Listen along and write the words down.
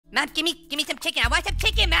Mom, give me some chicken. I want some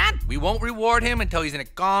chicken, Mom. We won't reward him until he's in a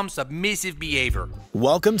calm, submissive behavior.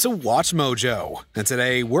 Welcome to Watch Mojo, and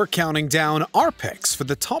today we're counting down our picks for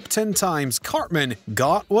the top 10 times Cartman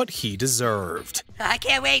got what he deserved. I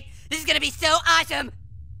can't wait. This is gonna be so awesome.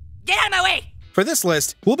 Get out of my way. For this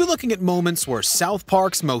list, we'll be looking at moments where South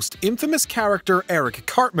Park's most infamous character, Eric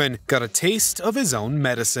Cartman, got a taste of his own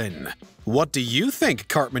medicine. What do you think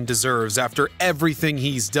Cartman deserves after everything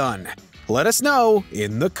he's done? Let us know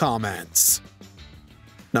in the comments.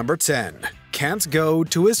 Number 10. Can't go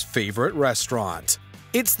to his favorite restaurant.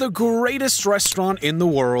 It's the greatest restaurant in the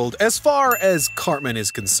world as far as Cartman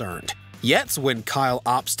is concerned. Yet, when Kyle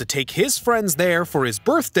opts to take his friends there for his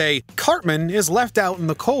birthday, Cartman is left out in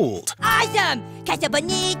the cold. Awesome! Casa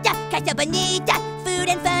Bonita, food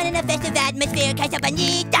and fun in a festive atmosphere, Casa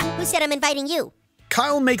Bonita. Who said I'm inviting you?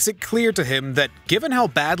 Kyle makes it clear to him that given how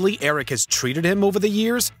badly Eric has treated him over the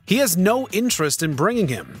years, he has no interest in bringing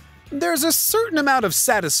him. There's a certain amount of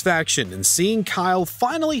satisfaction in seeing Kyle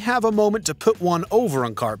finally have a moment to put one over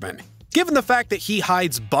on Cartman. Given the fact that he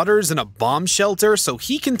hides Butters in a bomb shelter so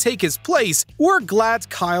he can take his place, we're glad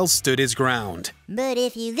Kyle stood his ground. But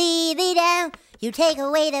if you leave me down, you take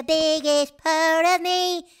away the biggest part of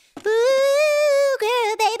me. Ooh,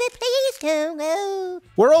 girl, baby, please don't go.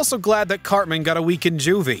 We're also glad that Cartman got a week in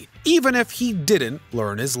juvie, even if he didn't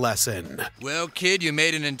learn his lesson. Well, kid, you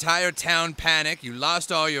made an entire town panic, you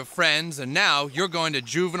lost all your friends, and now you're going to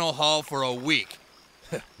juvenile hall for a week.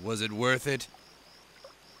 Was it worth it?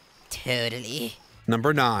 Totally.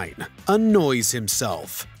 Number 9. Annoys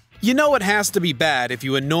himself. You know it has to be bad if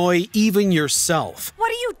you annoy even yourself.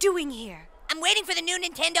 What are you doing here? I'm waiting for the new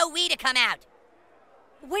Nintendo Wii to come out.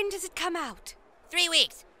 When does it come out? 3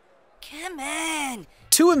 weeks. Come on.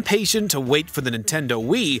 Too impatient to wait for the Nintendo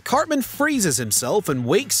Wii, Cartman freezes himself and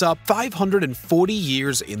wakes up 540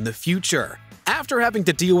 years in the future. After having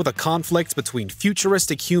to deal with a conflict between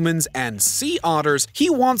futuristic humans and sea otters, he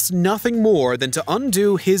wants nothing more than to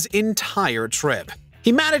undo his entire trip.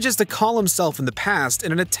 He manages to call himself in the past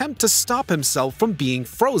in an attempt to stop himself from being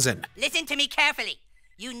frozen. Listen to me carefully.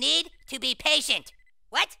 You need to be patient.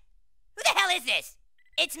 What? Who the hell is this?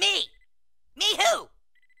 It's me. Me who?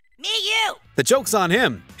 Me you. The joke's on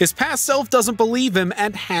him. His past self doesn't believe him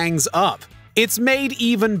and hangs up. It's made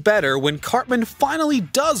even better when Cartman finally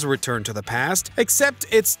does return to the past, except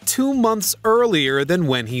it's 2 months earlier than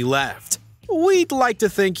when he left. We'd like to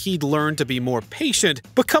think he'd learn to be more patient,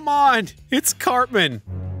 but come on, it's Cartman.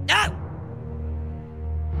 No!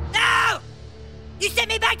 No! You sent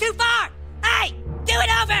me back too far! Hey, do it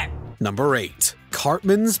over! Number 8.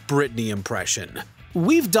 Cartman's Britney impression.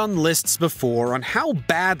 We've done lists before on how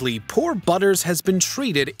badly poor Butters has been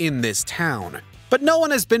treated in this town. But no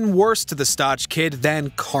one has been worse to the Stotch Kid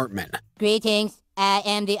than Cartman. Greetings, I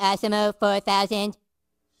am the Osmo 4000.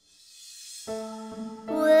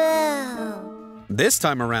 Whoa. This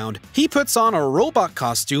time around, he puts on a robot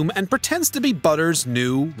costume and pretends to be Butters'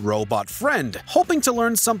 new robot friend, hoping to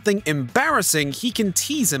learn something embarrassing he can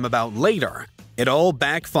tease him about later. It all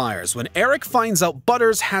backfires when Eric finds out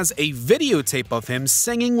Butters has a videotape of him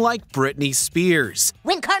singing like Britney Spears.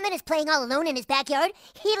 When Cartman is playing all alone in his backyard,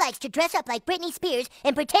 he likes to dress up like Britney Spears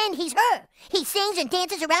and pretend he's her. He sings and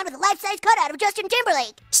dances around with a life-size cutout of Justin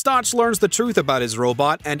Timberlake. Stotch learns the truth about his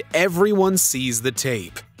robot and everyone sees the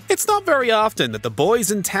tape. It's not very often that the boys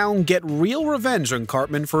in town get real revenge on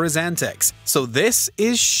Cartman for his antics, so this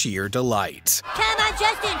is sheer delight. Come on,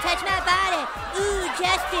 Justin, touch my body. Ooh,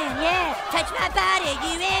 Justin, yeah, touch my body,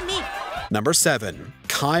 you and me. Number 7.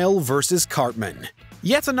 Kyle versus Cartman.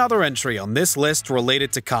 Yet another entry on this list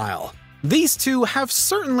related to Kyle. These two have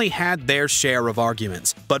certainly had their share of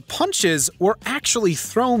arguments, but punches were actually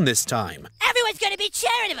thrown this time. Everyone's gonna be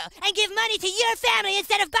charitable and give money to your family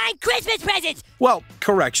instead of buying Christmas presents! Well,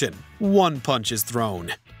 correction. One punch is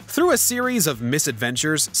thrown. Through a series of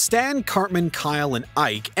misadventures, Stan, Cartman, Kyle, and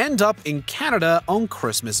Ike end up in Canada on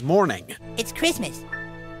Christmas morning. It's Christmas.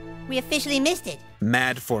 We officially missed it.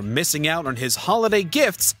 Mad for missing out on his holiday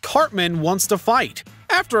gifts, Cartman wants to fight.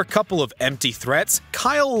 After a couple of empty threats,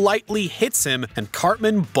 Kyle lightly hits him and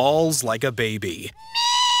Cartman bawls like a baby.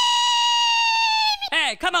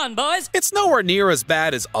 Hey, come on, boys! It's nowhere near as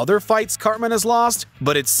bad as other fights Cartman has lost,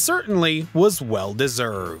 but it certainly was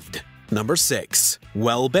well-deserved. Number 6.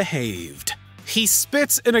 Well-behaved. He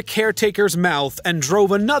spits in a caretaker's mouth and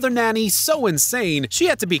drove another nanny so insane she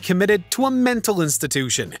had to be committed to a mental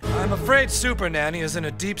institution. I'm afraid Super Nanny is in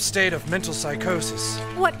a deep state of mental psychosis.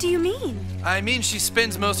 What do you mean? I mean she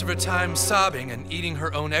spends most of her time sobbing and eating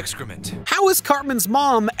her own excrement. How is Cartman's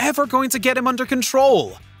mom ever going to get him under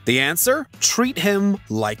control? The answer? Treat him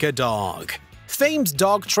like a dog. famed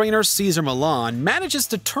dog trainer Cesar Milan manages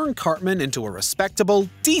to turn Cartman into a respectable,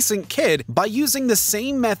 decent kid by using the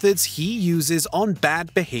same methods he uses on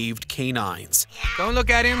bad-behaved canines. Don't look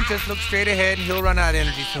at him, just look straight ahead. He'll run out of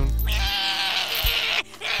energy soon.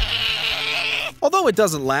 Although it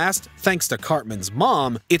doesn't last, thanks to Cartman's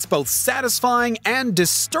mom, it's both satisfying and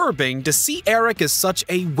disturbing to see Eric as such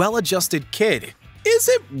a well-adjusted kid. Is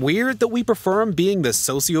it weird that we prefer him being the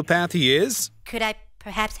sociopath he is? Could I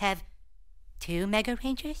perhaps have 2 Mega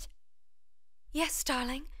Rangers? Yes,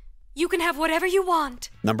 darling. You can have whatever you want.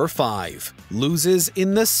 Number 5. Loses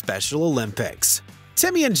in the Special Olympics.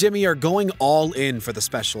 Timmy and Jimmy are going all in for the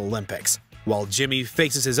Special Olympics. While Jimmy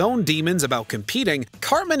faces his own demons about competing,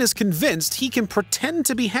 Cartman is convinced he can pretend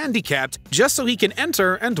to be handicapped just so he can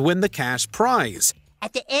enter and win the cash prize.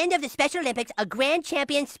 At the end of the Special Olympics, a grand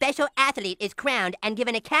champion special athlete is crowned and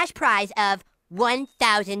given a cash prize of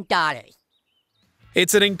 $1,000.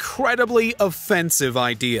 It's an incredibly offensive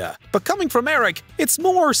idea, but coming from Eric, it's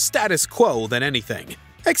more status quo than anything.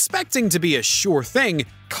 Expecting to be a sure thing,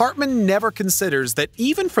 Cartman never considers that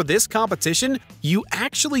even for this competition, you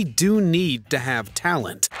actually do need to have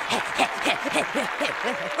talent. What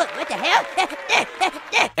the hell?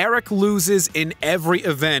 Eric loses in every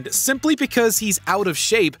event simply because he's out of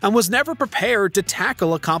shape and was never prepared to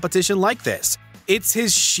tackle a competition like this. It's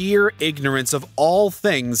his sheer ignorance of all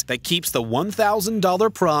things that keeps the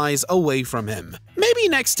 $1,000 prize away from him. Maybe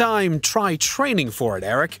next time, try training for it,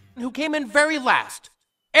 Eric. Who came in very last?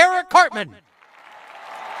 Eric Cartman!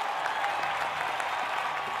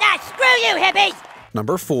 Ah, screw you, hippies!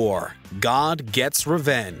 Number 4. God Gets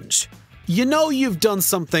Revenge. You know you've done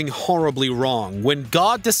something horribly wrong when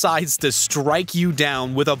God decides to strike you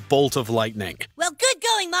down with a bolt of lightning. Well, good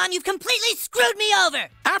going, Mom. You've completely screwed me over.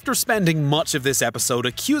 After spending much of this episode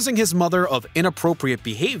accusing his mother of inappropriate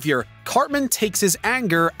behavior, Cartman takes his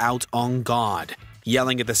anger out on God.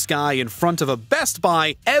 Yelling at the sky in front of a Best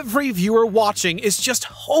Buy, every viewer watching is just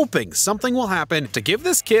hoping something will happen to give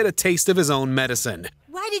this kid a taste of his own medicine.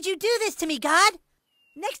 Why did you do this to me, God?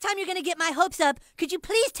 Next time you're gonna get my hopes up, could you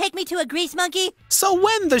please take me to a grease monkey? So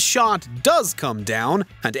when the shot does come down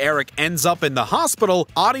and Eric ends up in the hospital,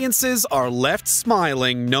 audiences are left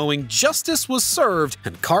smiling knowing justice was served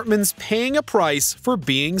and Cartman's paying a price for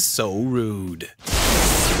being so rude.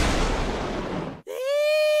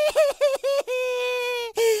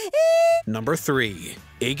 Number 3.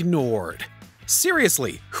 Ignored.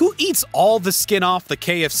 Seriously, who eats all the skin off the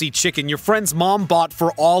KFC chicken your friend's mom bought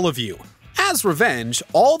for all of you? As revenge,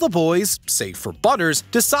 all the boys, save for Butters,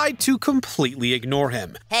 decide to completely ignore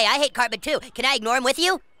him. Hey, I hate Cartman too. Can I ignore him with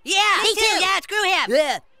you? Yeah, me too. Yeah, screw him.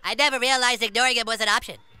 Ugh. I never realized ignoring him was an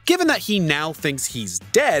option. Given that he now thinks he's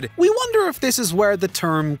dead, we wonder if this is where the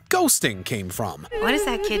term ghosting came from. What is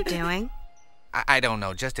that kid doing? I don't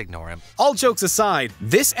know, just ignore him. All jokes aside,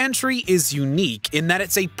 this entry is unique in that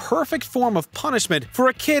it's a perfect form of punishment for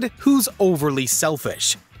a kid who's overly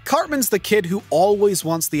selfish. Cartman's the kid who always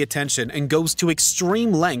wants the attention and goes to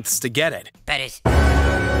extreme lengths to get it. Butters.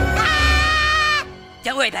 Ah!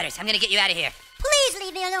 Don't worry, Butters. I'm gonna get you out of here. Please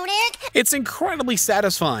leave me alone, Eric. It's incredibly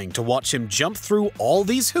satisfying to watch him jump through all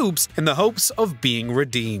these hoops in the hopes of being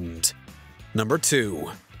redeemed. Number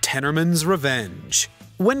 2. Tenorman's Revenge.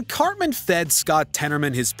 When Cartman fed Scott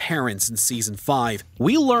Tenorman his parents in Season 5,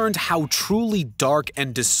 we learned how truly dark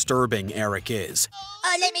and disturbing Eric is.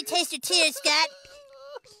 Oh, let me taste your tears, Scott.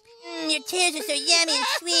 Your tears are so yummy and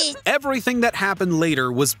sweet. Everything that happened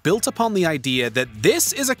later was built upon the idea that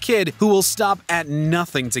this is a kid who will stop at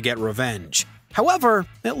nothing to get revenge. However,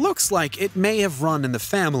 it looks like it may have run in the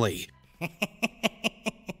family.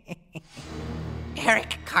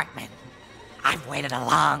 Eric Cartman. I've waited a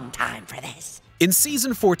long time for this. In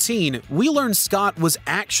Season 14, we learned Scott was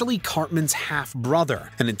actually Cartman's half-brother,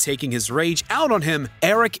 and in taking his rage out on him,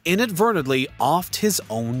 Eric inadvertently offed his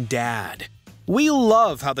own dad. We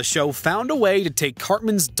love how the show found a way to take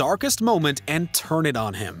Cartman's darkest moment and turn it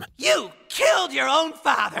on him. You killed your own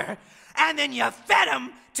father, and then you fed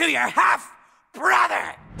him to your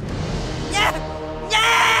half-brother! No!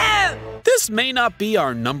 This may not be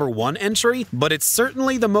our number 1 entry, but it's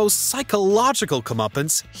certainly the most psychological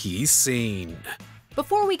comeuppance he's seen.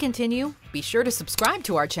 Before we continue, be sure to subscribe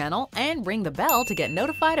to our channel and ring the bell to get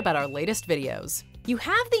notified about our latest videos. You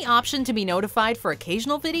have the option to be notified for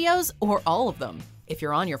occasional videos or all of them. If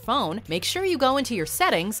you're on your phone, make sure you go into your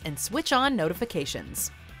settings and switch on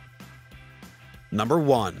notifications. Number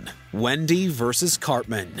 1. Wendy vs.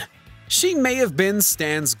 Cartman. She may have been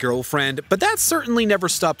Stan's girlfriend, but that certainly never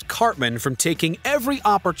stopped Cartman from taking every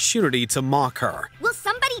opportunity to mock her. Will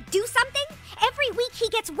somebody do something? Every week he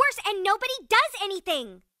gets worse and nobody does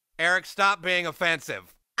anything. Eric, stop being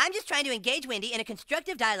offensive. I'm just trying to engage Wendy in a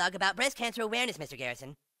constructive dialogue about breast cancer awareness, Mr.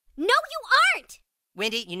 Garrison. No, you aren't!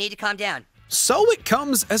 Wendy, you need to calm down. So it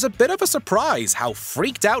comes as a bit of a surprise how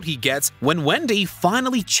freaked out he gets when Wendy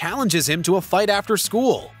finally challenges him to a fight after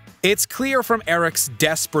school. It's clear from Eric's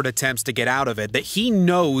desperate attempts to get out of it that he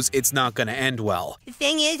knows it's not going to end well. The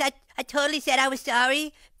thing is, I totally said I was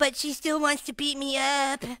sorry, but she still wants to beat me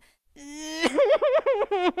up.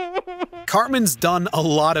 Cartman's done a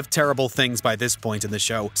lot of terrible things by this point in the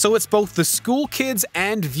show, so it's both the school kids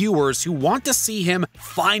and viewers who want to see him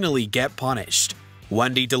finally get punished.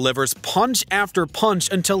 Wendy delivers punch after punch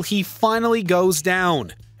until he finally goes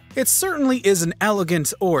down. It certainly isn't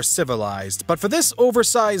elegant or civilized, but for this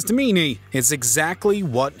oversized meanie, it's exactly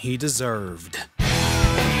what he deserved.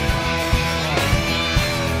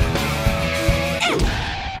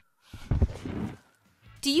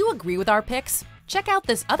 Do you agree with our picks? Check out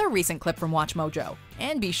this other recent clip from WatchMojo,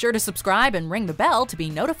 and be sure to subscribe and ring the bell to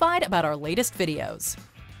be notified about our latest videos.